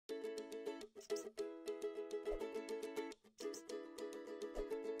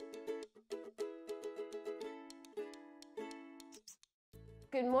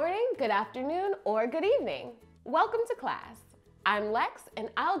Good morning, good afternoon, or good evening. Welcome to class. I'm Lex, and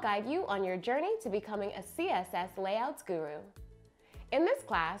I'll guide you on your journey to becoming a CSS layouts guru. In this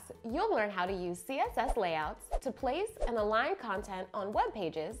class, you'll learn how to use CSS layouts to place and align content on web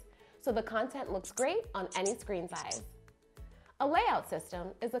pages so the content looks great on any screen size. A layout system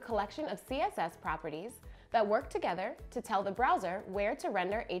is a collection of CSS properties that work together to tell the browser where to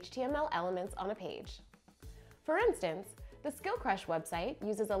render HTML elements on a page. For instance, the Skillcrush website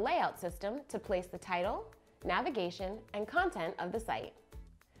uses a layout system to place the title, navigation, and content of the site.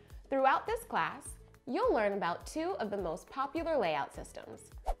 Throughout this class, you'll learn about two of the most popular layout systems,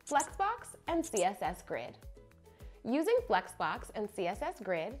 Flexbox and CSS Grid. Using Flexbox and CSS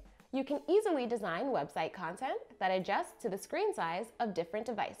Grid, you can easily design website content that adjusts to the screen size of different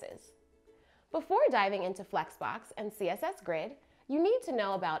devices. Before diving into Flexbox and CSS Grid, you need to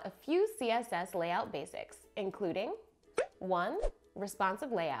know about a few CSS layout basics, including 1.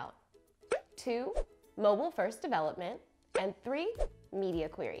 Responsive layout, 2. Mobile-first development, and 3. Media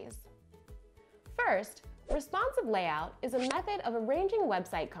queries. First, responsive layout is a method of arranging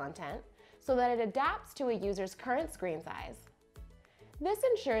website content so that it adapts to a user's current screen size. This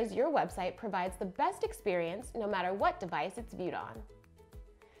ensures your website provides the best experience no matter what device it's viewed on.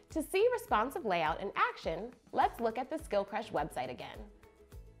 To see responsive layout in action, let's look at the Skillcrush website again.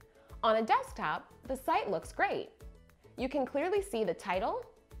 On a desktop, the site looks great. You can clearly see the title,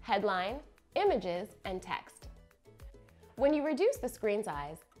 headline, images, and text. When you reduce the screen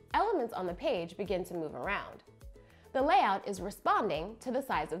size, elements on the page begin to move around. The layout is responding to the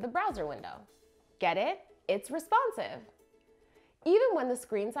size of the browser window. Get it? It's responsive. Even when the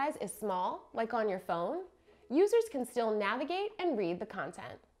screen size is small, like on your phone, users can still navigate and read the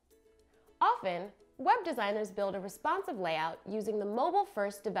content. Often, web designers build a responsive layout using the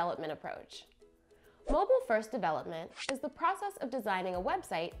mobile-first development approach. Mobile-first development is the process of designing a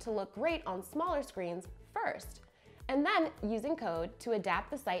website to look great on smaller screens first, and then using code to adapt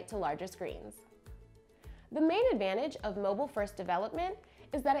the site to larger screens. The main advantage of mobile-first development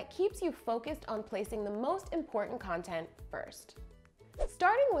is that it keeps you focused on placing the most important content first.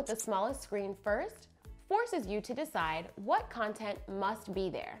 Starting with the smallest screen first forces you to decide what content must be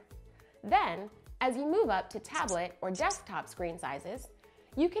there. Then, as you move up to tablet or desktop screen sizes,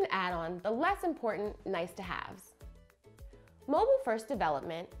 you can add on the less important nice-to-haves. Mobile-first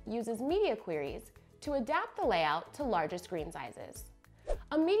development uses media queries to adapt the layout to larger screen sizes.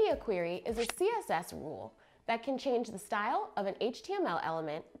 A media query is a CSS rule that can change the style of an HTML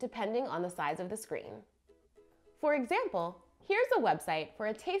element depending on the size of the screen. For example, here's a website for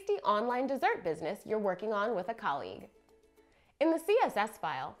a tasty online dessert business you're working on with a colleague. In the CSS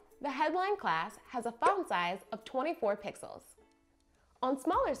file, the headline class has a font size of 24 pixels. On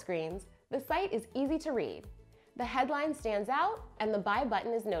smaller screens, the site is easy to read. The headline stands out and the buy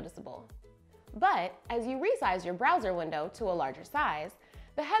button is noticeable. But as you resize your browser window to a larger size,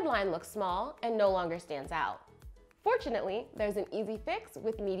 the headline looks small and no longer stands out. Fortunately, there's an easy fix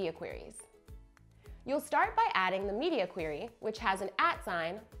with media queries. You'll start by adding the media query, which has an @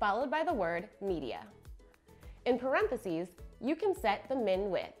 sign followed by the word media. In parentheses, you can set the min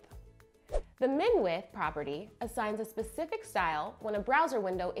width. The min width property assigns a specific style when a browser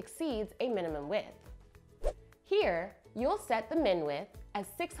window exceeds a minimum width. Here, you'll set the min width as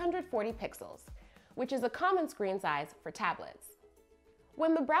 640 pixels, which is a common screen size for tablets.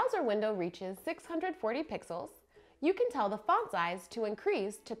 When the browser window reaches 640 pixels, you can tell the font size to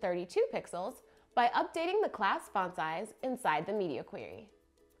increase to 32 pixels by updating the class font size inside the media query.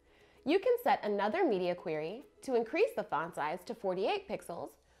 You can set another media query to increase the font size to 48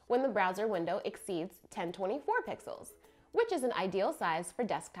 pixels when the browser window exceeds 1024 pixels, which is an ideal size for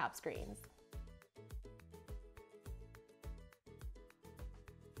desktop screens.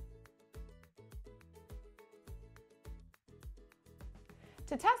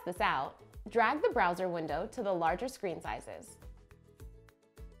 To test this out, drag the browser window to the larger screen sizes.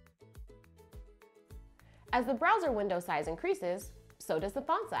 As the browser window size increases, so does the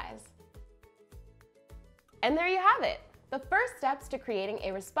font size. And there you have it, the first steps to creating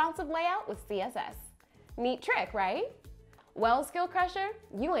a responsive layout with CSS. Neat trick, right? Well, Skill Crusher,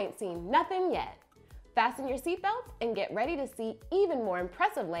 you ain't seen nothing yet. Fasten your seatbelts and get ready to see even more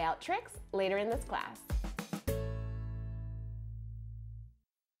impressive layout tricks later in this class.